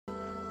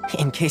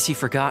In case you've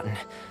forgotten,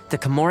 the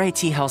Komore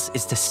tea house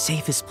is the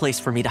safest place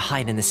for me to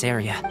hide in this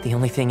area. The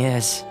only thing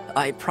is,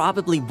 I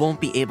probably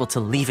won't be able to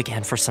leave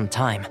again for some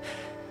time.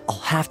 I'll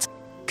have to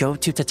go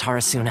to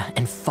Tatarasuna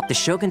and The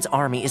Shogun's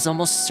army is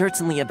almost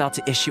certainly about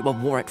to issue a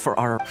warrant for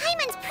our—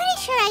 Paimon's pretty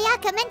sure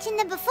Ayaka mentioned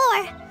them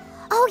before.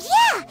 Oh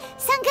yeah!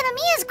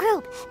 Sangonomiya's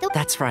group!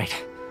 That's right.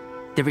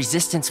 The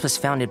resistance was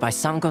founded by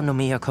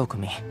Sangonomiya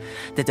Kokumi,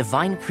 the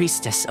divine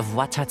priestess of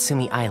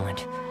Watatsumi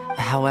Island.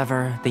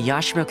 However, the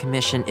Yashiro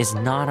Commission is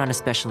not on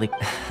especially—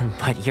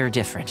 but you're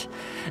different.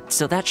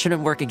 So that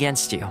shouldn't work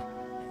against you.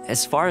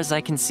 As far as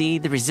I can see,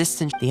 the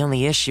resistance— the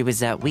only issue is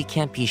that we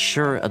can't be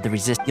sure of the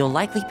resistance. You'll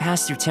likely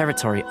pass through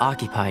territory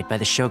occupied by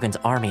the Shogun's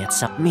army at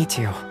some— Me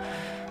too.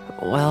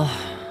 Well,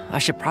 I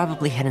should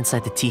probably head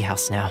inside the tea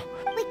house now.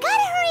 We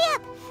gotta hurry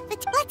up!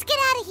 Let's get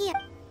out of here!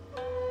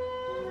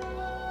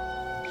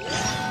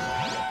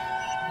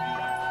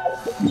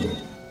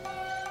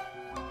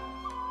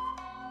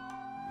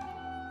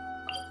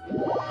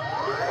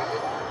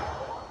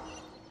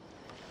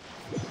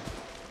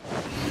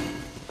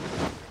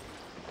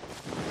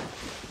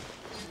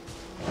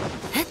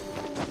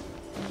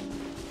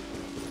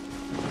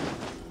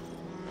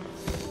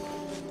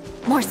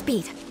 More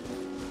speed.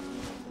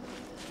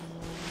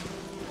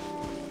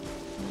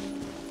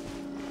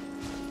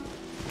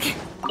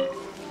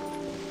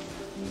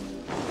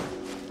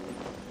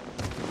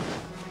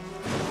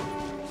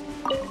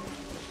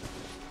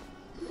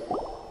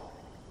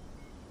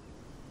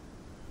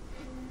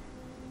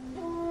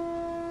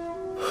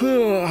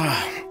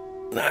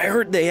 I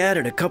heard they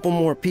added a couple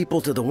more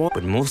people to the one,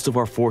 but most of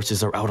our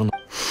forces are out on the—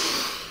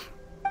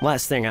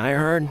 Last thing I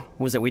heard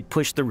was that we'd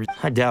push the—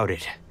 I doubt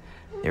it.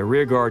 Their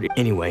rear guard—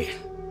 Anyway,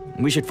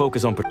 we should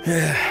focus on—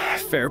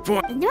 Fair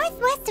point.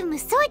 Northwest of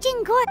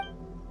Musojin Gorge.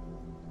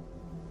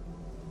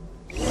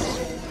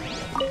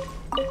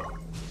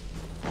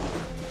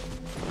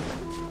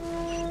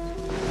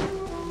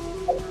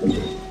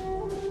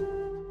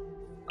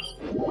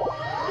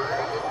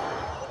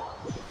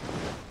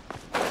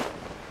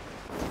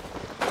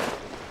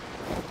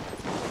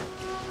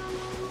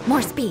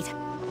 More speed.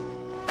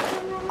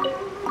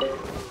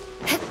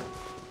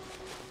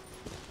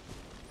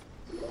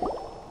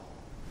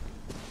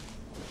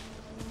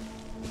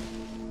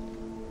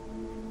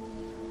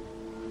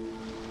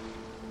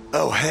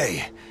 Oh,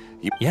 hey.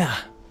 Yeah.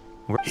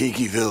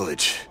 Higi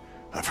Village.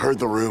 I've heard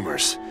the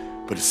rumors,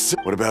 but it's—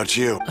 What about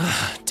you?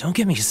 Don't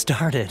get me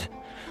started.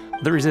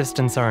 The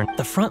resistance aren't.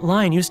 The front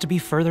line used to be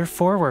further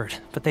forward,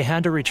 but they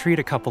had to retreat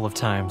a couple of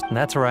times. And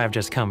that's where I've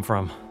just come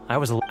from.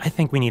 I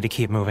think we need to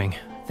keep moving.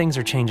 Things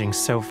are changing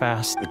so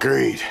fast.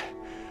 Agreed.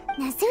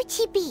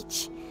 Nazuchi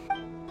Beach.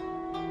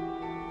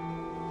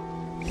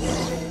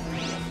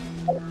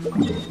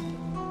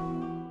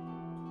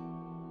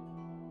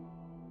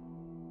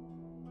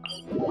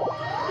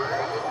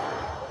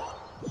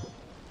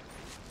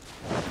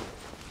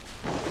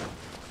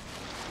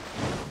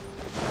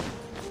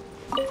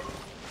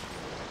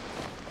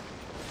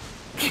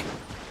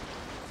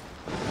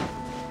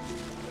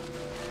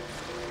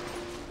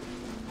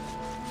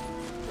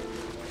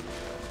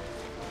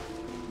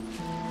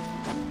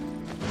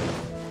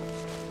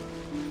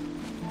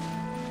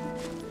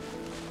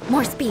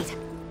 More speed.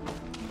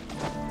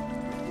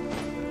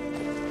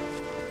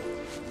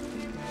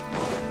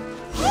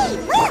 Hey,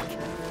 look!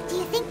 Do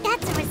you think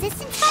that's a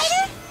resistance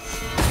fighter?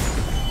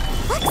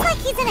 Looks like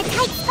he's in a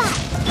tight spot.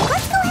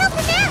 Let's go help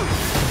him out!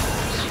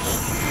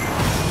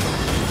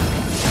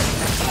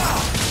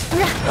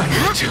 I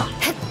need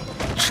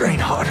to train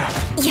harder.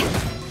 Yeah.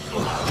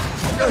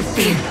 I've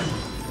been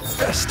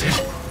bested.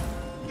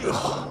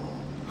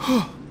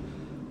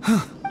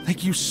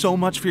 Thank you so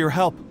much for your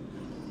help.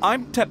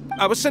 I'm Tep.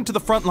 I was sent to the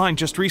front line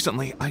just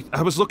recently.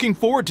 I was looking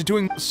forward to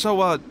doing—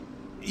 So,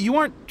 you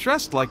aren't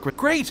dressed like—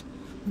 Great!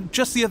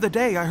 Just the other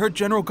day, I heard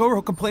General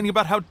Goro complaining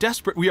about how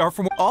desperate we are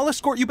for— I'll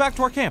escort you back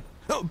to our camp.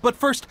 But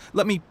first,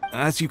 let me—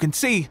 As you can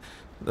see,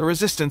 the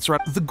resistance—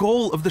 The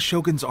goal of the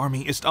Shogun's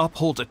army is to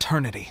uphold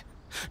eternity.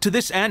 To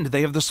this end,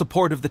 they have the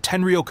support of the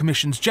Tenryou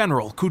Commission's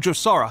general,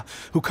 Kujosara,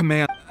 who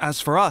command—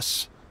 As for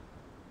us,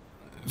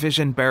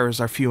 vision bearers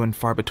are few and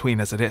far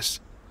between as it is.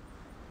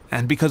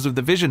 And because of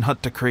the Vision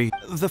Hut decree,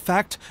 the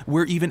fact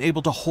we're even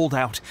able to hold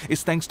out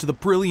is thanks to the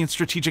brilliant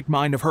strategic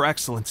mind of Her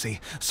Excellency,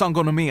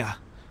 Sangonomiya.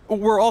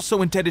 We're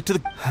also indebted to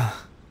the—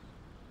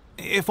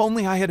 If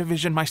only I had a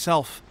vision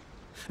myself.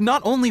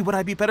 Not only would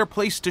I be better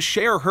placed to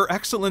share Her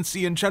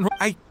Excellency in general—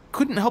 I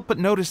couldn't help but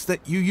notice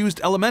that you used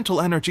elemental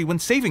energy when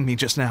saving me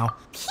just now.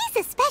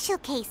 He's a special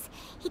case.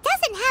 He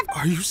doesn't have—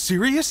 Are you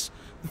serious?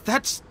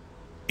 That's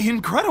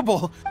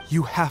incredible!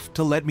 You have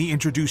to let me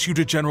introduce you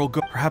to General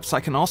Go— Perhaps I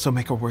can also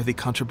make a worthy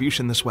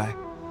contribution this way.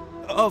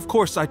 Of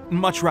course, I'd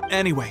much rather—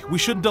 Anyway, we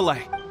shouldn't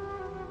delay.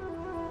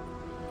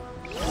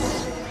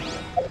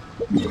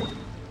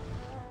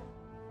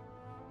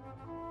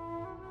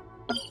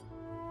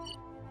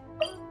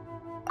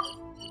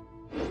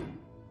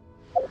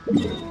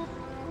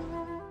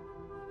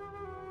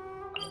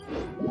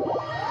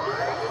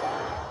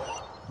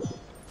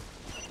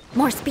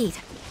 More speed.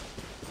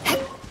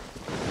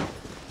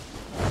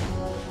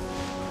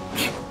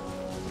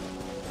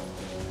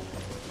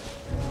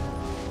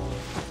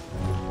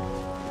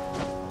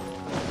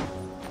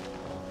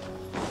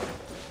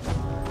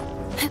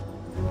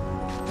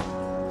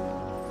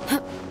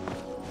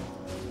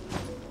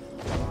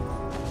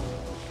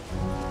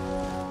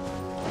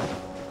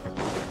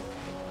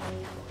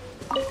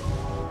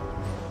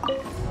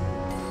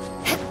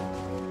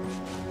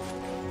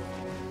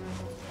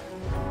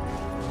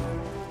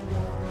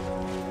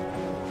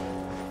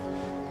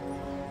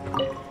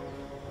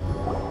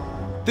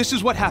 This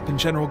is what happened,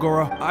 General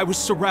Goro. I was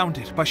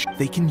surrounded by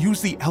they can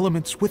use the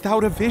elements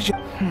without a vision.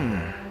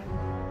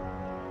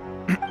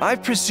 I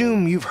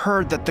presume you've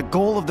heard that the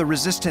goal of the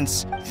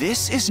Resistance,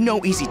 this is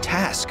no easy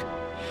task.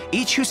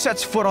 Each who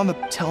sets foot on the...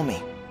 Tell me,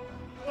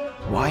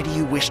 why do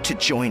you wish to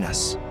join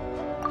us?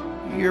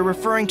 You're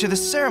referring to the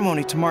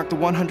ceremony to mark the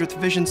 100th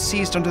vision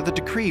seized under the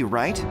decree,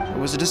 right? There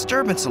was a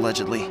disturbance,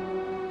 allegedly.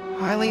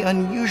 Highly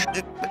unusual.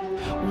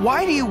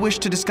 Why do you wish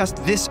to discuss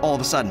this all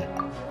of a sudden?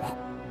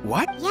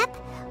 What? Yep,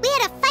 we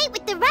had a fight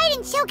with the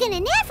Raiden Shogun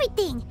and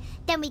everything.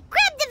 Then we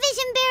grabbed the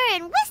Vision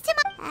Bearer and whisked him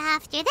up.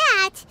 After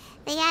that,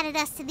 they added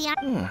us to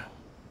the...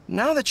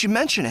 Now that you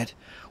mention it,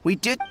 we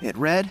did... It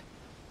read,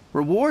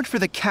 reward for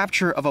the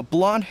capture of a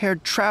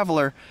blonde-haired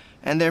traveler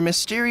and their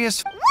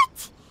mysterious...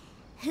 What?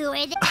 Who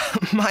are they?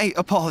 My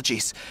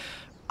apologies.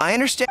 I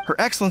understand Her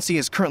Excellency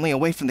is currently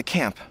away from the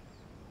camp.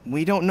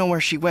 We don't know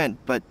where she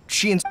went, but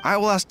I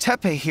will ask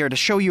Teppei here to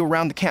show you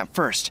around the camp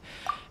first.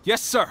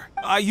 Yes, sir.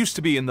 I used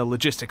to be in the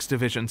logistics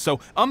division,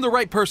 so I'm the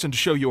right person to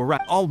show you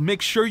around. I'll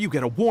make sure you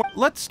get a warrant.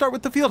 Let's start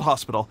with the field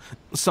hospital.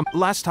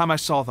 Last time I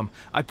saw them,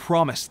 I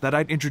promised that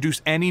I'd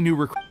introduce any new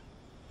recruit.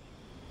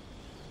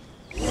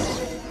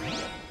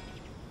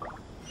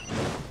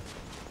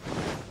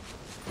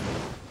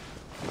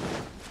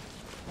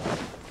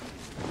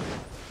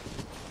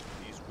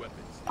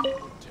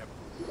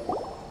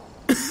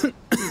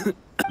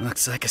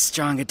 Looks like a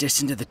strong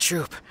addition to the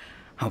troop.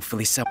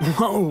 Hopefully some...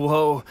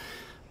 Whoa.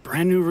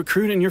 Brand new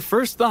recruit and your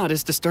first thought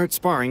is to start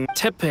sparring.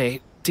 Teppei,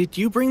 did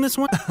you bring this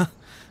one?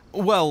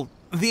 Well,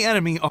 the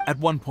enemy... At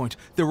one point,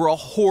 there were a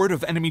horde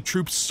of enemy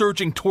troops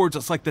surging towards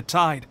us like the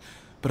tide.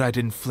 But I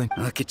didn't flinch.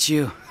 Look at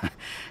you.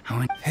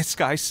 This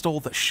guy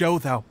stole the show,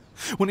 though.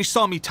 When he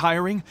saw me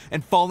tiring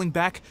and falling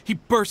back, he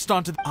burst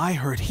onto I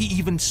heard he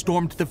even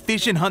stormed the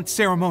Vision Hunt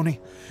ceremony.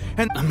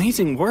 And...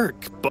 Amazing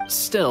work, but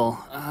still,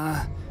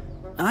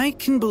 I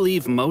can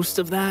believe most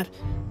of that,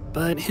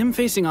 but him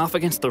facing off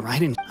against the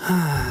Raiden...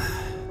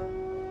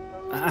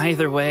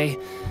 Either way,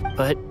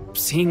 but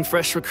seeing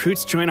fresh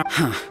recruits join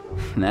our...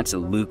 That's a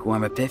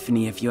lukewarm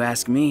epiphany if you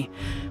ask me.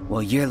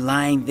 Well, you're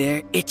lying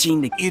there,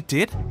 itching to... It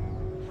did?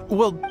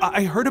 Well,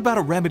 I heard about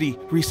a remedy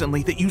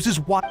recently that uses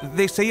what?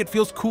 They say it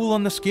feels cool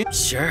on the skin.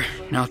 Sure,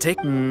 I'll take...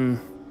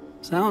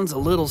 Sounds a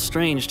little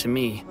strange to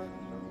me.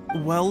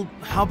 Well,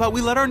 how about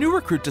we let our new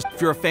recruit If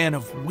you're a fan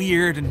of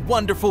weird and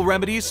wonderful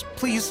remedies,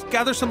 please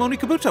gather some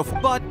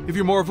Onikabuto. But if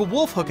you're more of a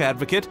wolf hook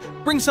advocate,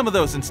 bring some of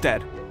those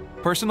instead.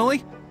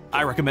 Personally,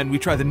 I recommend we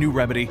try the new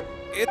remedy.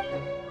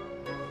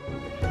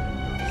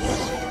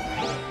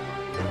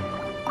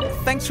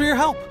 Thanks for your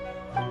help.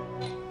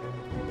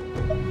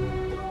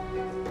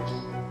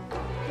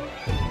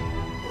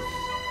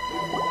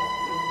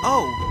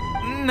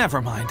 Oh,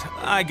 never mind.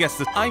 I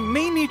guess I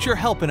may need your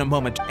help in a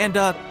moment, and,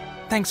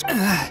 thanks.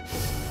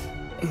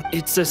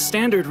 It's a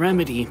standard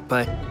remedy,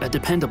 but a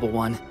dependable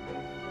one.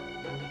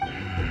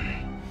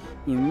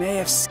 You may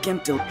have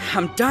skimped a...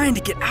 I'm dying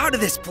to get out of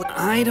this place.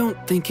 I don't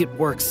think it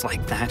works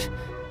like that.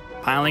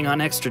 Piling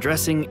on extra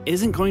dressing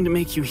isn't going to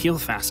make you heal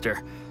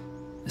faster.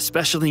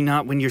 Especially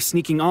not when you're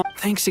sneaking off.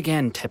 Thanks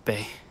again,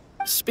 Teppei.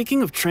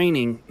 Speaking of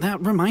training,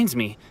 that reminds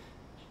me.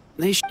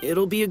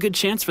 It'll be a good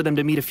chance for them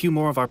to meet a few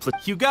more of our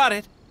You got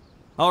it.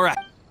 All right.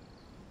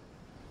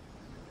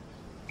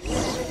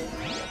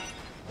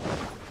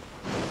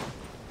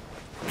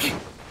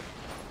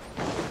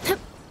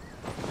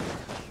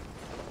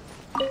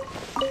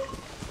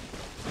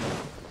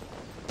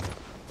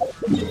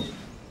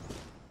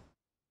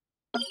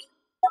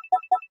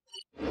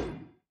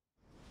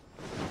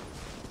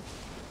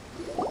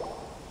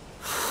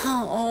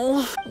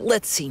 Oh,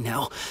 let's see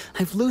now.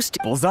 I've loosed...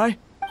 Bullseye?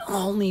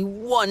 Only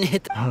one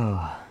hit.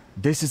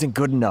 This isn't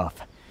good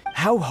enough.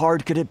 How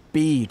hard could it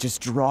be?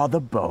 Just draw the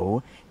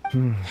bow?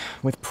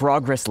 With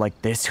progress like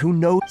this, who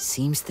knows?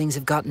 Seems things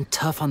have gotten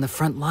tough on the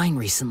front line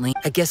recently.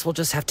 I guess we'll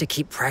just have to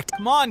keep practicing.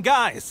 Come on,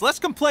 guys, less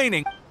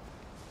complaining.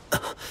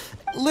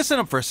 Listen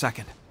up for a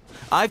second.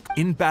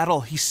 In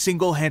battle, he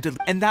single-handedly,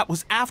 and that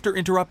was after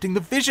interrupting the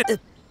vision.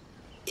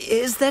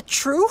 Is that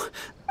true?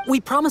 We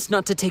promised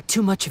not to take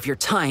too much of your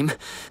time.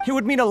 It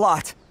would mean a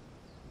lot.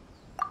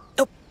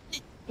 Oh,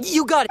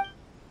 you got it.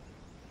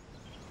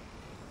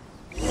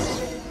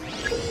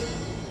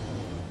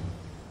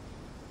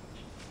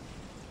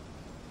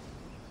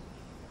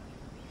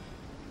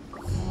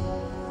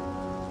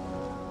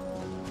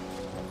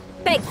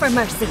 Beg for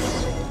mercy.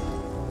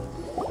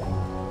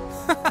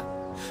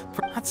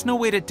 That's no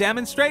way to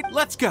demonstrate.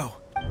 Let's go.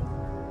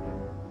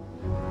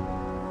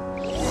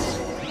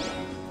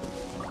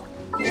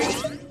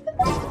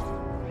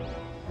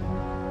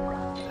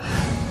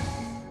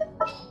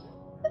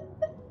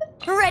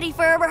 Ready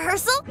for a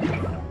rehearsal?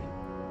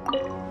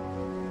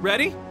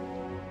 Ready?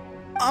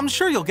 I'm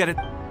sure you'll get it.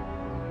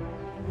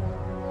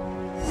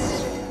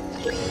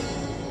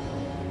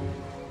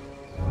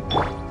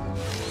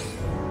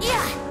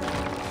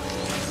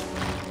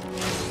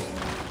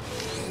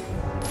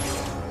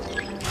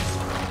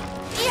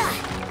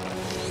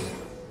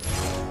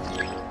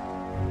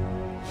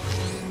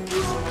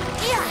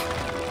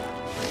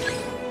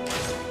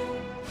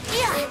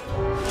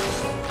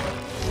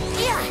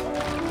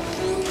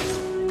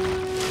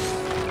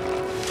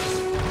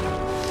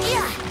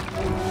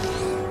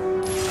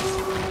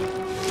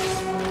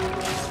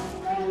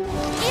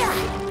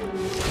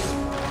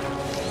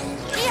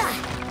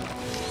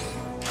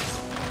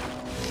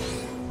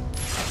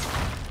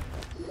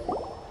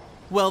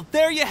 Well,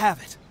 there you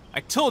have it.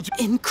 I told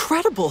you.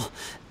 Incredible!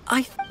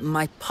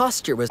 My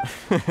posture was...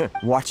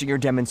 Watching your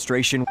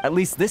demonstration, at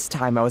least this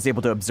time I was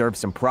able to observe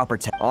some proper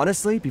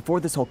Honestly,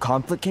 before this whole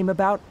conflict came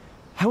about,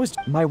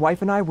 my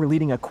wife and I were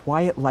leading a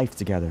quiet life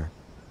together.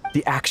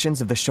 The actions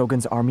of the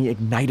Shogun's army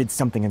ignited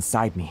something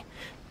inside me.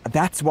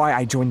 That's why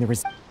I joined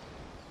the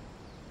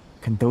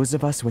Can those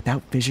of us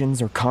without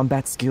visions or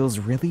combat skills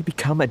really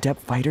become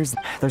adept fighters?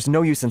 There's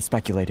no use in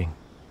speculating.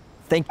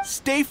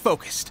 Stay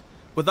focused.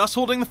 With us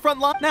holding the front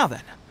line. Now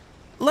then,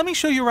 let me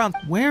show you around.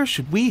 Where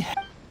should we head?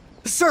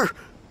 Sir,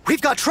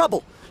 we've got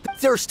trouble.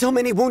 There are still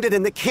many wounded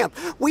in the camp.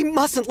 We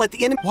mustn't let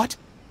the enemy... What?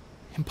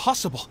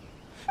 Impossible.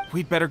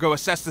 We'd better go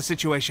assess the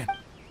situation.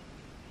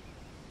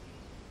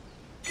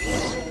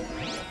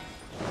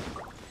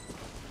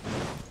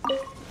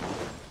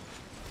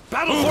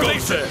 Battle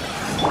formation!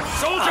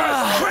 Soldiers,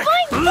 quick!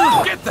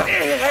 Get them!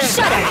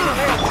 Shut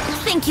up!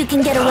 Think you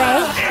can get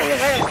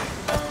away?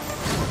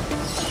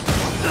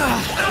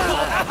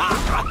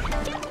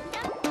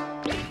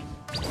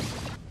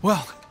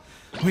 Well,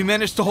 we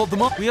managed to hold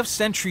them up. We have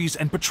sentries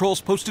and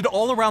patrols posted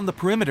all around the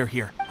perimeter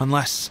here.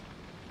 Unless...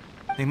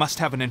 they must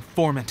have an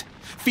informant.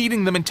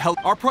 Feeding them intel.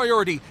 Our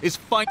priority is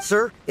find...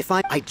 Sir,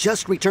 I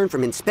just returned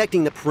from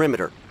inspecting the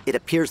perimeter. It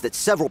appears that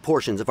several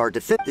portions of our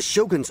defense... The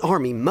Shogun's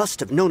army must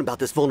have known about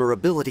this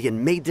vulnerability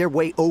and made their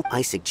way over.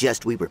 I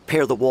suggest we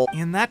repair the wall.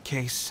 In that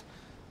case,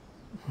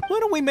 why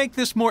don't we make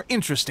this more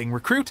interesting,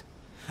 recruit?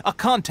 A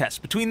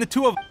contest between the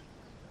two of...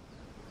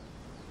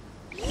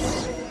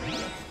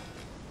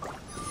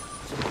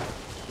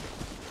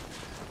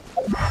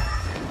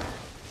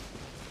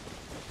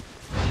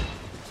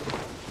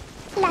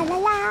 La la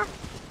la.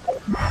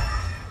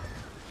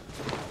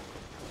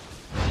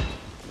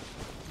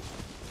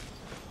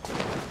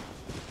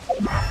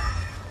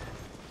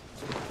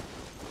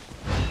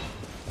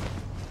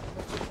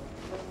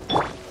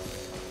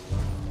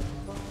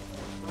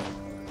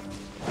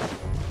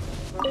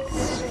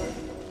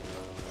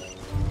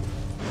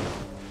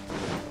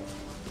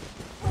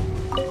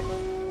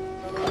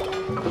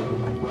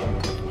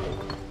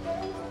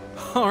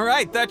 All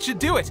right, that should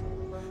do it.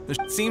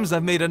 It seems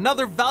I've made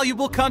another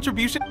valuable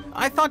contribution.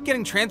 I thought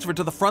getting transferred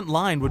to the front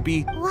line would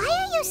be... Why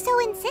are you so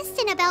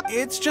insistent about...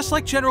 It's just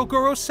like General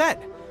Goro said.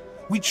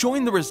 We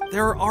joined the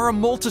There are a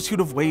multitude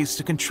of ways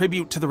to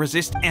contribute to the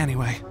resist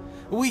anyway.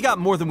 We got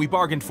more than we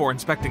bargained for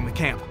inspecting the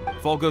camp.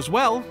 If all goes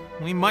well,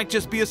 we might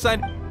just be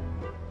assigned...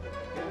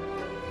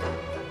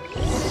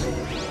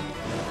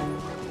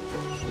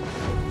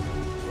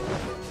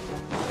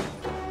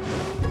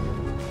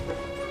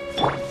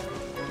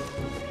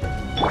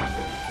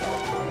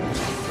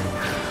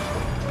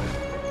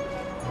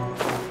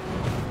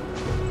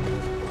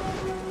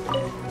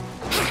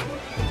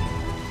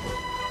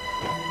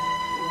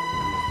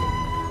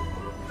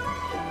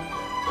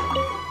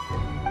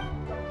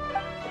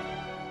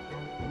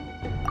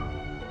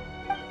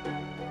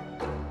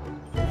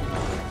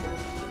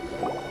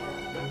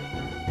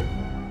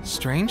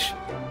 Strange?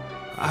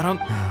 I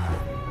don't...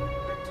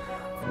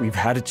 We've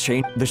had a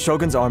change. The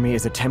Shogun's army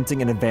is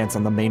attempting an advance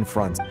on the main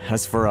front.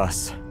 As for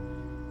us,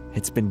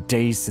 it's been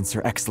days since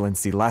Her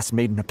Excellency last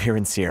made an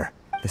appearance here.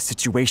 The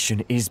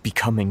situation is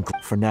becoming...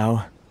 For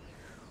now,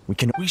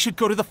 We should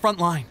go to the front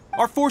line.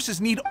 Our forces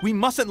need... We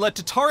mustn't let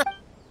Tatara...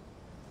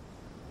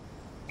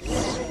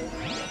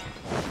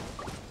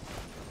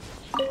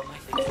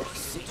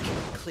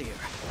 Clear.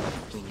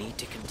 We need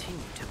to continue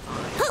to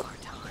bide our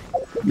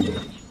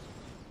time.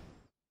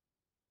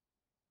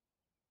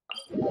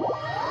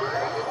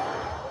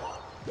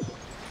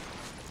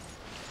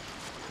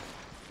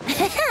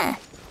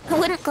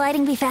 Wouldn't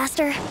gliding be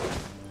faster?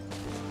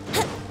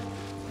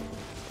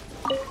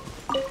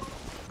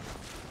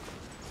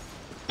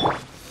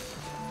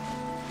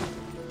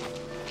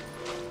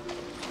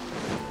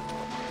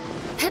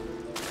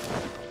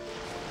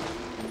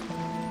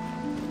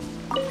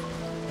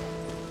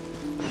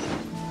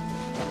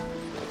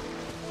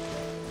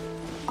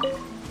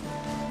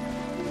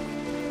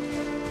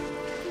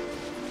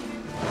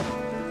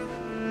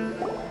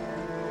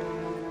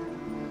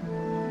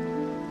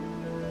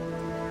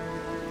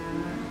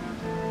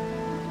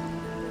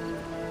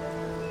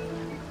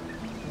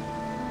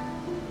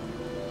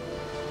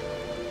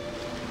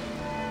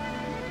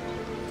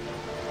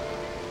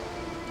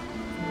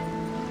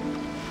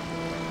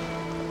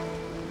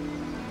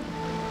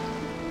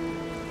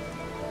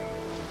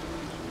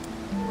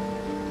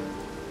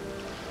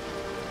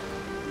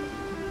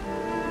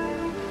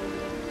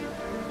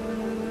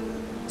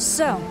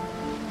 So,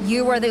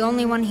 you are the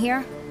only one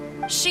here?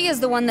 She is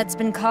the one that's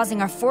been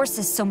causing our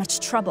forces so much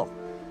trouble.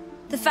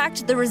 The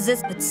fact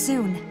but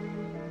soon,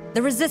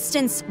 the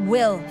resistance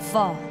will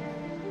fall.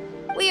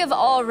 We have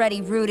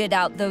already rooted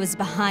out those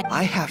behind.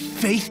 I have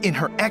faith in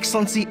Her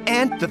Excellency,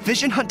 and the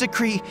Vision Hunt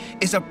Decree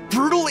is a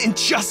brutal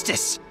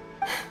injustice!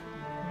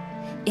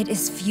 It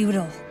is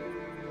futile.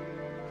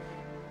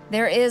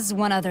 There is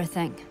one other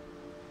thing.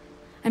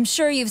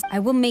 I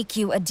will make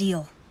you a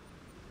deal.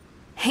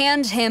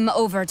 Hand him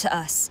over to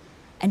us,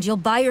 and you'll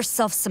buy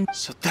yourself some.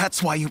 So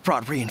that's why you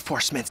brought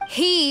reinforcements.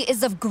 He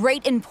is of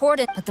great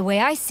importance, but the way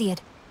I see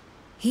it,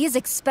 he is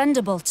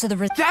expendable to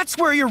the That's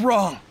where you're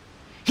wrong.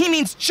 He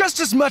means just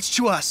as much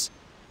to us.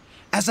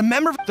 As a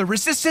member, the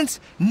Resistance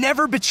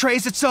never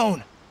betrays its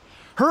own.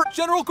 Her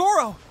General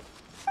Goro!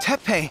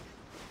 Tepe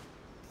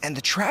and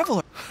the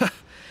Traveler.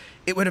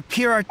 It would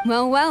appear our...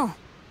 Well,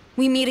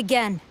 we meet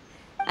again.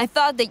 I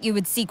thought that you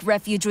would seek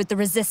refuge with the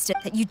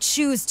Resistance, that you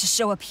choose to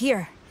show up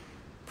here.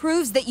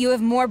 Proves that you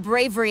have more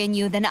bravery in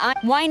you than I.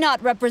 Why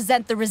not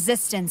represent the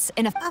Resistance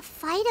in a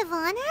fight of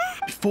honor?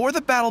 Before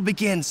the battle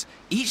begins,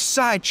 each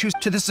side chooses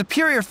to the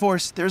superior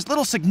force. There's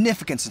little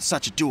significance in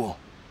such a duel.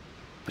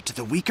 But to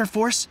the weaker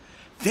force,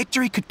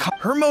 victory could come.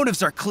 Her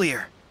motives are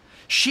clear.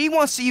 She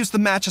wants to use the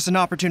match as an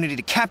opportunity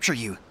to capture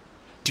you.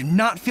 Do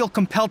not feel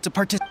compelled to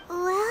participate.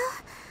 Well,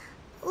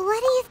 what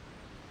do you...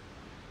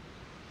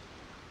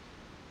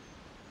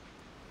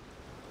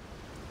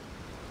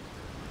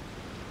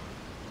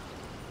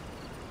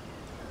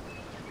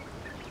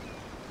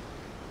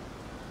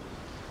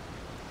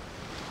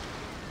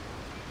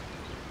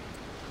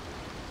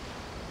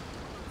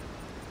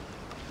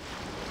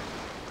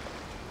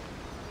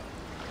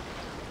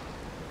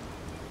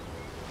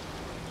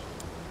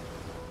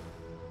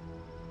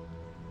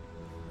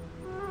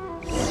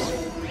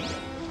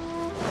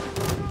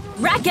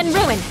 Rack and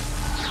ruin!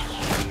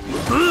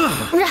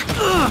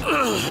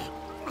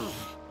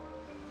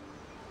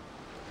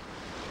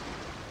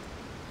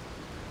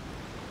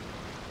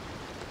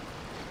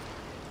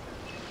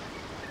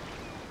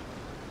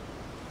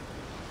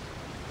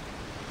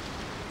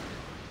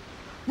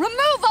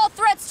 Remove all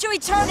threats to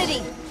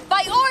eternity!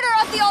 By order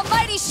of the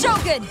Almighty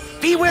Shogun!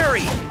 Be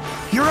wary!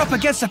 You're up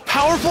against a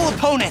powerful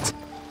opponent!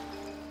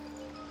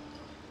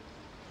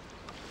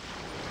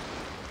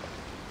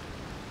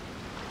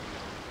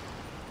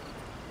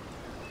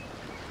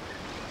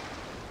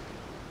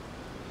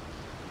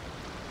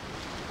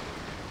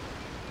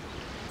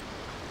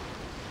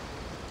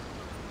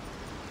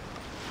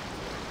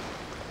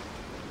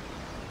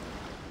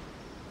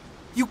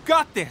 You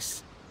got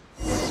this!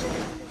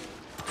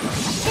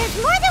 There's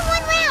more than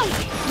one round!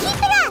 Keep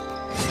it up!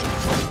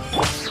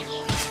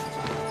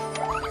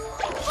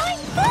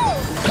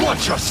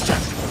 Watch your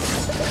step!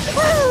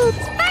 Woo!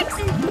 Sparks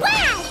and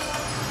blast!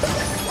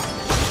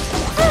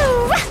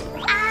 Ooh!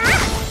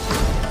 Ah!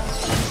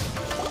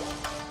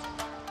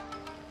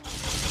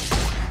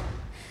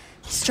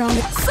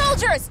 Strong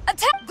soldiers!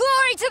 Attack!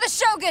 Glory to the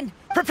Shogun!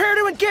 Prepare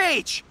to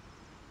engage!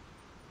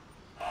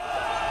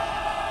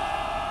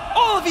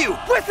 All of you,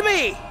 with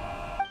me!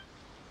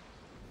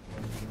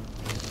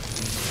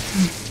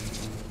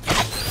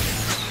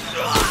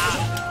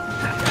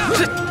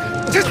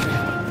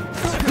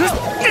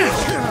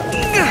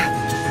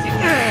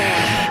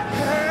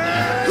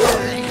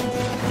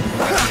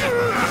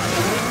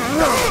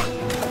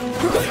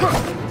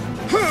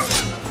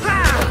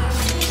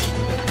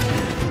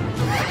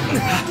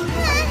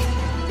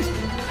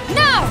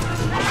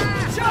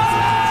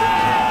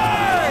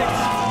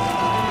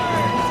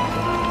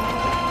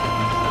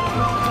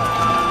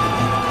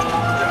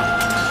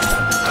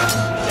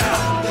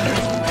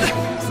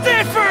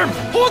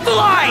 Hold the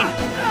line!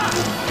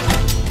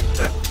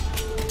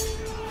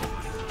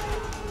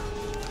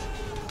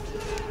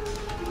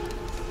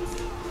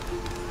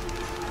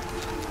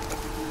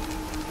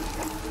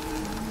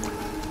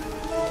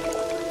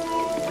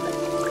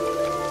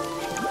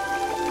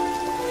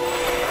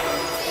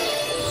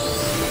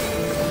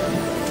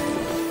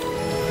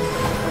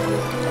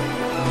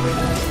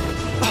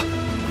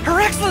 Her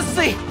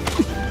Excellency!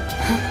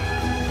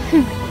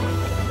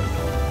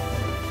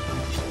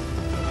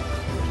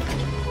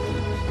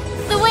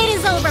 The wait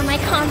is over, my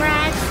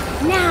comrades.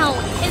 Now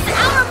is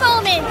our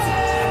moment!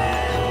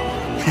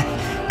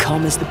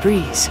 Calm as the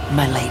breeze,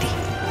 my lady.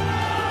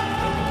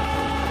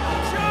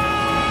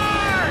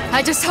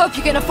 I just hope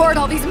you can afford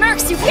all these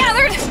mercs you've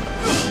gathered!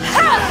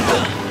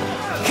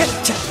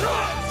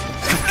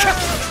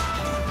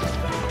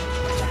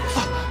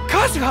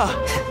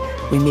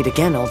 Kazuha! We meet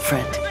again, old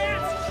friend.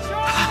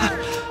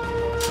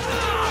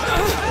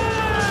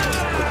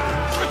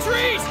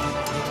 Retreat!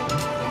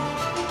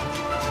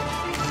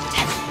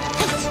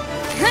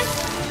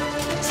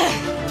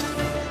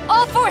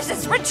 All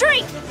forces,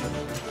 retreat!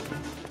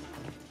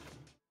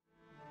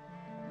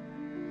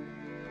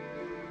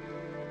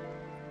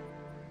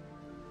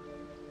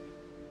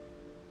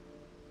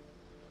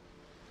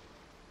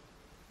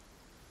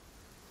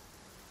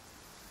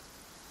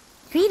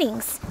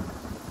 Greetings.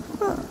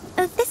 Well,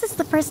 this is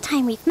the first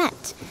time we've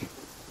met.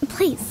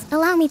 Please,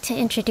 allow me to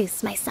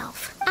introduce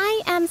myself.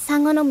 I am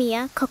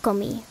Sangonomiya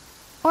Kokomi,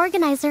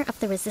 organizer of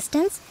the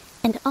Resistance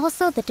and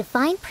also the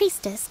Divine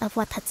Priestess of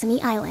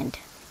Watatsumi Island.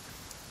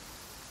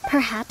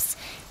 Perhaps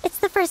it's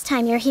the first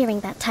time you're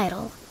hearing that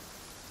title.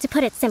 To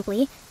put it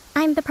simply,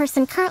 I'm the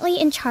person currently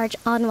in charge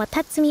on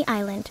Watatsumi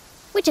Island,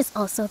 which is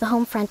also the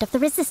home front of the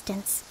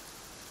Resistance.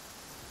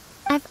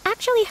 I've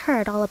actually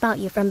heard all about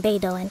you from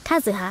Beidou and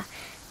Kazuha.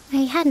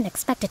 I hadn't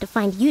expected to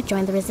find you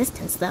join the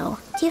Resistance, though.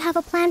 Do you have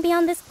a plan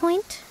beyond this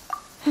point?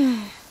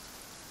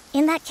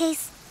 In that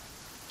case,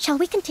 Shall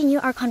we continue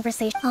our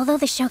conversation? Although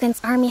the Shogun's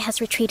army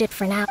has retreated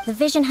for now, the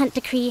Vision Hunt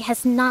Decree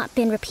has not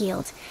been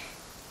repealed.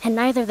 And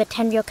neither the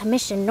Tenryou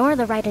Commission nor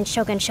the Raiden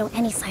Shogun show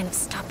any sign of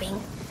stopping.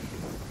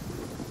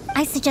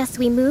 I suggest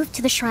we move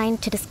to the shrine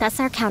to discuss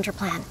our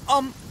counterplan.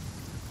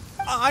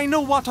 I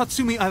know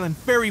Watatsumi Island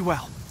very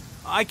well.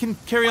 I can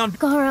carry on.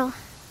 Goro,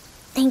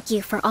 thank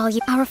you for all you.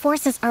 Our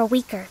forces are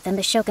weaker than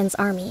the Shogun's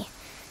army.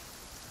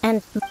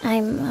 And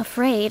I'm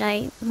afraid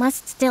I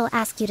must still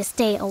ask you to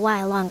stay a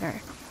while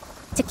longer.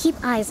 To keep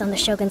eyes on the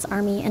Shogun's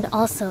army and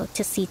also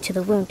to see to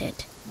the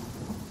wounded.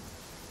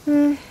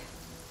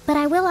 But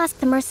I will ask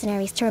the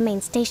mercenaries to remain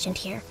stationed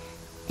here.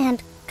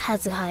 And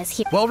Kazuha is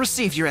here. Well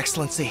received, Your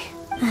Excellency.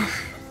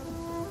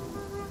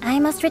 I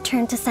must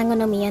return to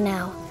Sangonomiya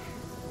now.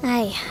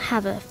 I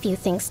have a few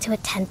things to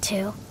attend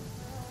to.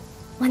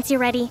 Once you're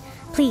ready,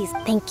 please,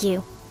 thank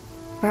you.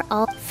 For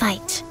all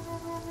fight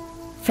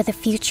for the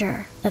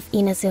future of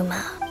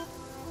Inazuma.